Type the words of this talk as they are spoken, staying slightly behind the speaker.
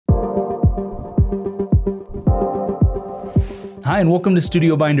Hi and welcome to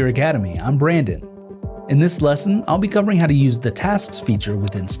StudioBinder Academy. I'm Brandon. In this lesson, I'll be covering how to use the Tasks feature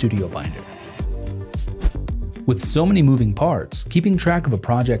within StudioBinder. With so many moving parts, keeping track of a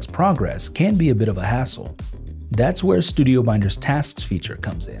project's progress can be a bit of a hassle. That's where StudioBinder's Tasks feature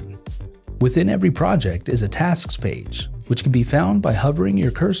comes in. Within every project is a Tasks page, which can be found by hovering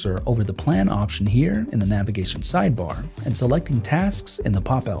your cursor over the Plan option here in the navigation sidebar and selecting Tasks in the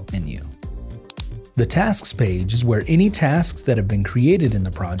pop-out menu. The Tasks page is where any tasks that have been created in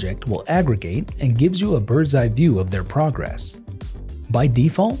the project will aggregate and gives you a bird's eye view of their progress. By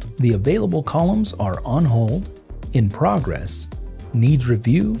default, the available columns are On Hold, In Progress, Needs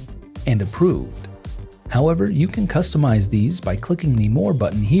Review, and Approved. However, you can customize these by clicking the More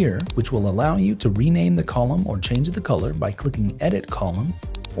button here, which will allow you to rename the column or change the color by clicking Edit Column,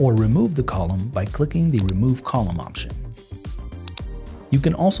 or remove the column by clicking the Remove Column option. You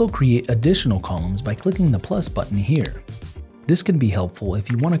can also create additional columns by clicking the plus button here. This can be helpful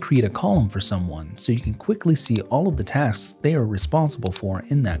if you want to create a column for someone so you can quickly see all of the tasks they are responsible for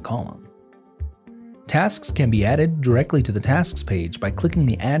in that column. Tasks can be added directly to the Tasks page by clicking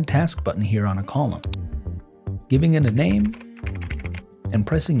the Add Task button here on a column, giving it a name, and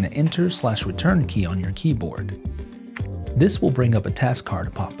pressing the Enter/Return key on your keyboard. This will bring up a task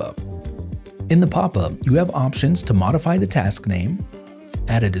card pop-up. In the pop-up, you have options to modify the task name,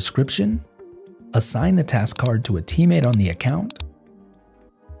 add a description, assign the task card to a teammate on the account,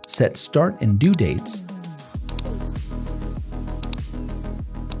 set start and due dates,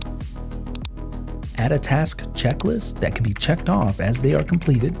 add a task checklist that can be checked off as they are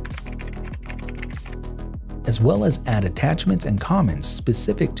completed, as well as add attachments and comments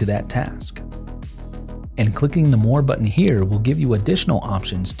specific to that task. And clicking the More button here will give you additional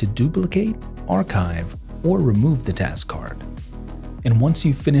options to duplicate, archive, or remove the task card. And once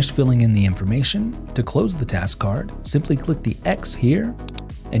you've finished filling in the information, to close the task card, simply click the X here,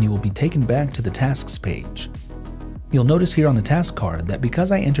 and you will be taken back to the Tasks page. You'll notice here on the task card that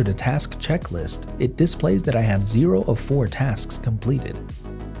because I entered a task checklist, it displays that I have 0 of 4 tasks completed.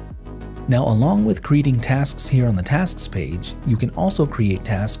 Now, along with creating tasks here on the Tasks page, you can also create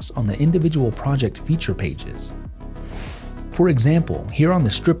tasks on the individual project feature pages. For example, here on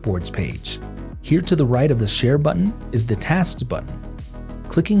the Stripboards page, here to the right of the Share button is the Tasks button.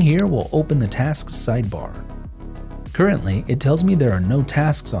 Clicking here will open the Tasks sidebar. Currently, it tells me there are no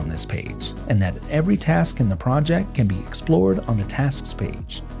tasks on this page, and that every task in the project can be explored on the Tasks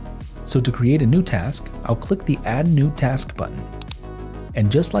page. So to create a new task, I'll click the Add New Task button. And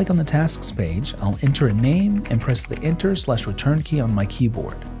just like on the Tasks page, I'll enter a name and press the Enter/Return key on my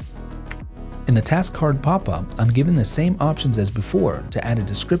keyboard. In the task card pop-up, I'm given the same options as before to add a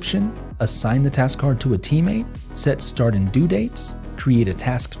description, assign the task card to a teammate, set start and due dates, create a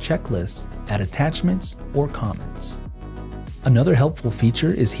task checklist, add attachments, or comments. Another helpful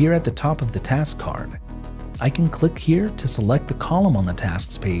feature is here at the top of the task card. I can click here to select the column on the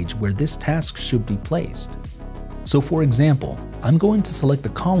Tasks page where this task should be placed. So for example, I'm going to select the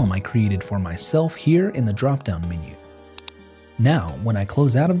column I created for myself here in the drop-down menu. Now, when I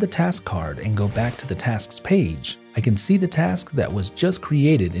close out of the task card and go back to the Tasks page, I can see the task that was just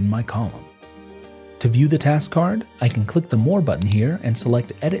created in my column. To view the task card, I can click the More button here and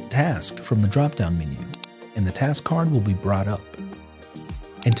select Edit Task from the drop-down menu, and the task card will be brought up.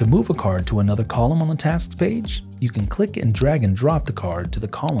 And to move a card to another column on the Tasks page, you can click and drag and drop the card to the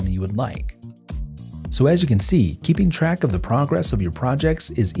column you would like. So as you can see, keeping track of the progress of your projects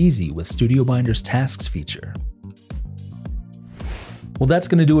is easy with StudioBinder's Tasks feature. Well, that's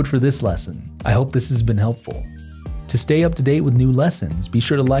going to do it for this lesson. I hope this has been helpful. To stay up to date with new lessons, be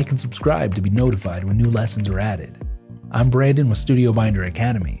sure to like and subscribe to be notified when new lessons are added. I'm Brandon with StudioBinder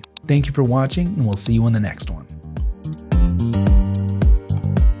Academy. Thank you for watching, and we'll see you in the next one.